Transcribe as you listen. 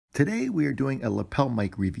Today we are doing a lapel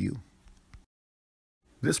mic review.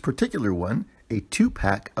 This particular one, a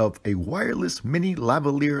 2-pack of a wireless mini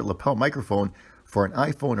lavalier lapel microphone for an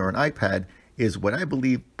iPhone or an iPad, is what I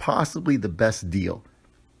believe possibly the best deal.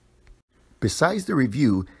 Besides the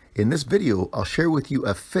review, in this video I'll share with you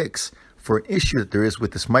a fix for an issue that there is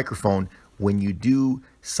with this microphone when you do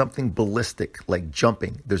something ballistic like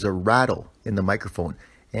jumping. There's a rattle in the microphone,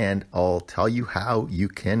 and I'll tell you how you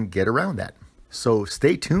can get around that. So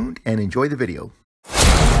stay tuned and enjoy the video.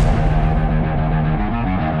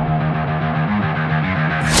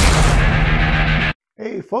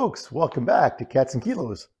 Hey folks, welcome back to Cats and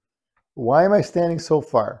Kilos. Why am I standing so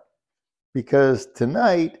far? Because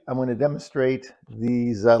tonight I'm going to demonstrate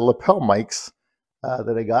these lapel mics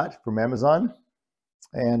that I got from Amazon.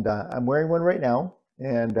 And I'm wearing one right now,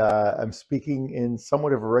 and I'm speaking in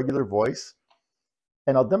somewhat of a regular voice.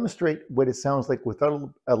 And I'll demonstrate what it sounds like without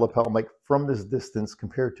a lapel mic from this distance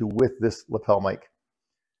compared to with this lapel mic.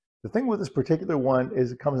 The thing with this particular one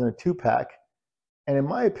is it comes in a 2-pack, and in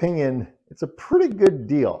my opinion, it's a pretty good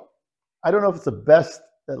deal. I don't know if it's the best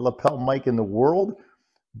lapel mic in the world,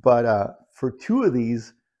 but for 2 of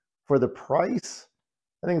these, for the price,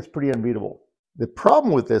 I think it's pretty unbeatable. The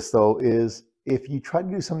problem with this, though, is if you try to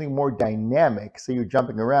do something more dynamic, say you're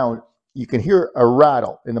jumping around, you can hear a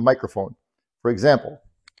rattle in the microphone. For example,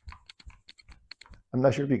 I'm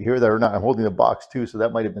not sure if you can hear that or not. I'm holding the box too, so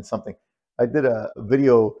that might have been something. I did a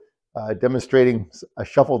video demonstrating a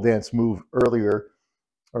shuffle dance move earlier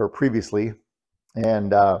or previously,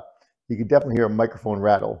 and you can definitely hear a microphone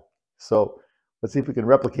rattle. So let's see if we can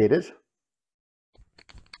replicate it.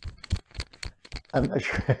 I'm not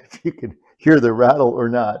sure if you can hear the rattle or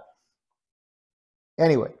not.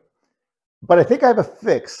 Anyway, but I think I have a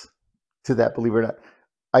fix to that, believe it or not.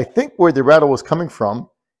 I think where the rattle was coming from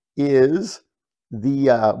is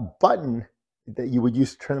the button that you would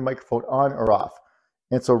use to turn the microphone on or off.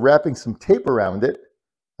 And so wrapping some tape around it,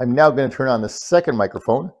 I'm now going to turn on the second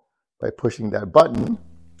microphone by pushing that button.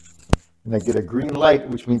 And I get a green light,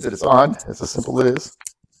 which means that it's on. That's how simple it is.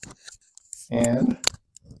 And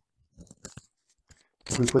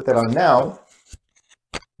if we put that on now,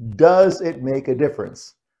 does it make a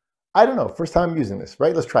difference? I don't know. First time I'm using this,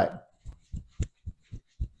 right? Let's try it.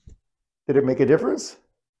 Did it make a difference?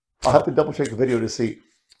 I'll have to double check the video to see.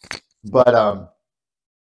 But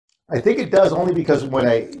I think it does, only because when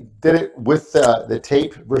I did it with the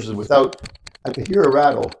tape versus without, I could hear a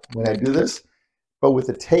rattle when I do this. But with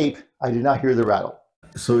the tape, I did not hear the rattle.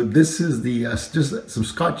 So this is the just some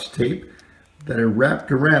Scotch tape that I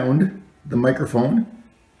wrapped around the microphone,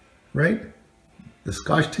 right? The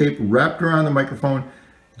Scotch tape wrapped around the microphone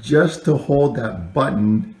just to hold that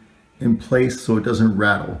button in place so it doesn't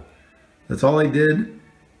rattle. That's all I did.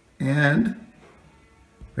 And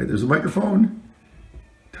right there's a microphone,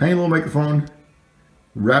 tiny little microphone,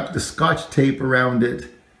 wrapped the Scotch tape around it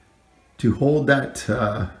to hold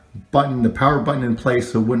that button, the power button, in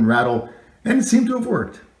place so it wouldn't rattle, and it seemed to have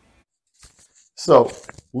worked. So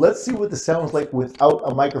let's see what this sounds like without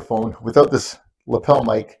a microphone, without this lapel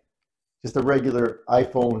mic, just a regular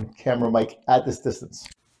iPhone camera mic at this distance.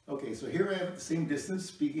 Okay, so here I am at the same distance,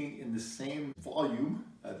 speaking in the same volume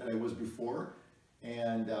that I was before,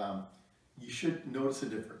 and you should notice a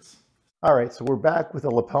difference. All right, so we're back with a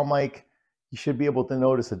lapel mic. You should be able to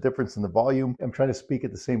notice a difference in the volume. I'm trying to speak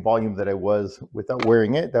at the same volume that I was without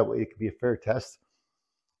wearing it. That way it could be a fair test.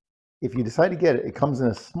 If you decide to get it, it comes in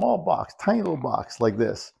a small box, tiny little box like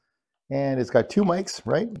this. And it's got 2 mics,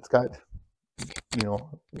 right? It's got, you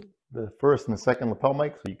know, the first and the second lapel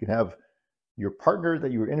mic, so you can have your partner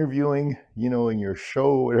that you're interviewing, you know, in your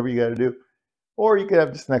show, whatever you got to do. Or you could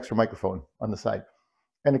have just an extra microphone on the side.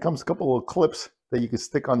 And it comes with a couple of clips that you can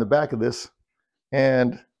stick on the back of this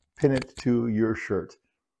and pin it to your shirt.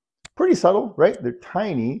 Pretty subtle, right? They're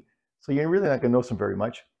tiny, so you're really not going to notice them very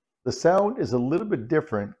much. The sound is a little bit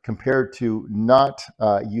different compared to not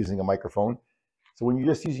using a microphone. So when you're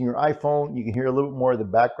just using your iPhone, you can hear a little bit more of the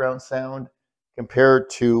background sound compared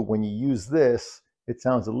to when you use this. It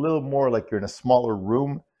sounds a little more like you're in a smaller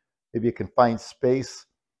room, maybe a confined space,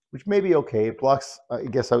 which may be okay. It blocks, I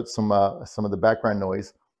guess, out some of the background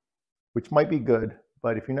noise, which might be good.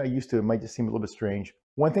 But if you're not used to it, it might just seem a little bit strange.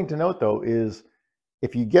 One thing to note, though, is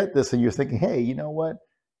if you get this and you're thinking, hey, you know what?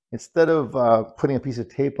 Instead of putting a piece of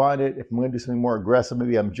tape on it, if I'm going to do something more aggressive,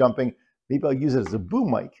 maybe I'm jumping, maybe I'll use it as a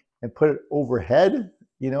boom mic and put it overhead,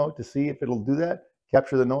 you know, to see if it'll do that,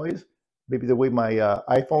 capture the noise, maybe the way my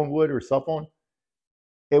iPhone would or cell phone.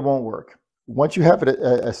 It won't work. Once you have it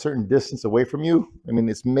a certain distance away from you, I mean,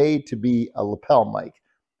 it's made to be a lapel mic.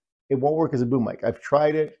 It won't work as a boom mic. I've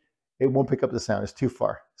tried it. It won't pick up the sound. It's too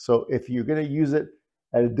far. So if you're going to use it,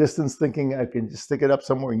 at a distance thinking I can just stick it up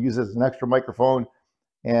somewhere and use it as an extra microphone,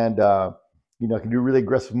 and you know, I can do really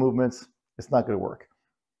aggressive movements. It's not going to work.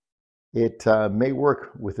 It may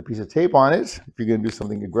work with a piece of tape on it if you're going to do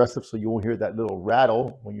something aggressive, so you won't hear that little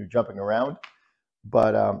rattle when you're jumping around,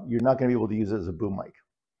 but you're not going to be able to use it as a boom mic.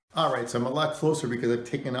 All right, so I'm a lot closer because I've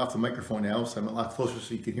taken off the microphone now, so I'm a lot closer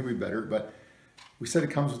so you can hear me better. But we said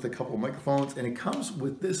it comes with a couple of microphones, and it comes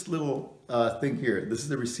with this little thing here. This is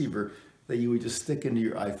the receiver that you would just stick into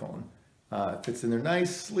your iPhone. It fits in there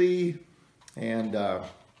nicely, and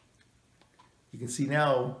you can see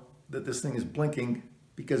now that this thing is blinking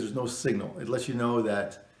because there's no signal. It lets you know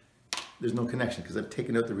that there's no connection because I've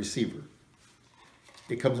taken out the receiver.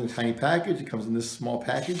 It comes in a tiny package. It comes in this small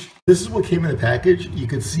package. This is what came in the package. You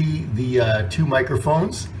can see the two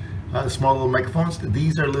microphones, the small little microphones.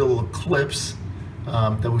 These are little clips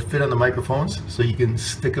that would fit on the microphones, so you can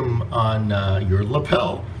stick them on your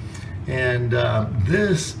lapel. And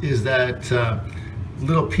this is that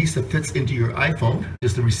little piece that fits into your iPhone,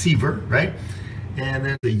 just the receiver, right? And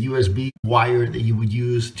then the USB wire that you would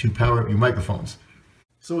use to power up your microphones.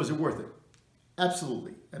 So is it worth it?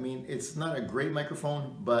 Absolutely. I mean, it's not a great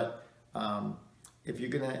microphone, but if you're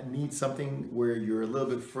gonna need something where you're a little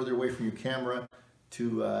bit further away from your camera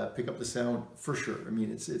to pick up the sound, for sure. I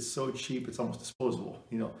mean, it's so cheap, it's almost disposable.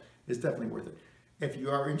 You know, it's definitely worth it. If you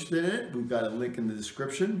are interested in it, we've got a link in the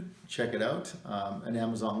description. Check it out, an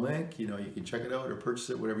Amazon link. You know, you can check it out or purchase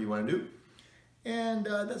it, whatever you want to do. And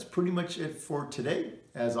that's pretty much it for today.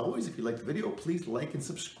 As always, if you like the video, please like and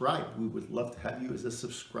subscribe. We would love to have you as a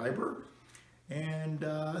subscriber. And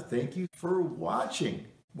thank you for watching.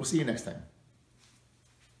 We'll see you next time.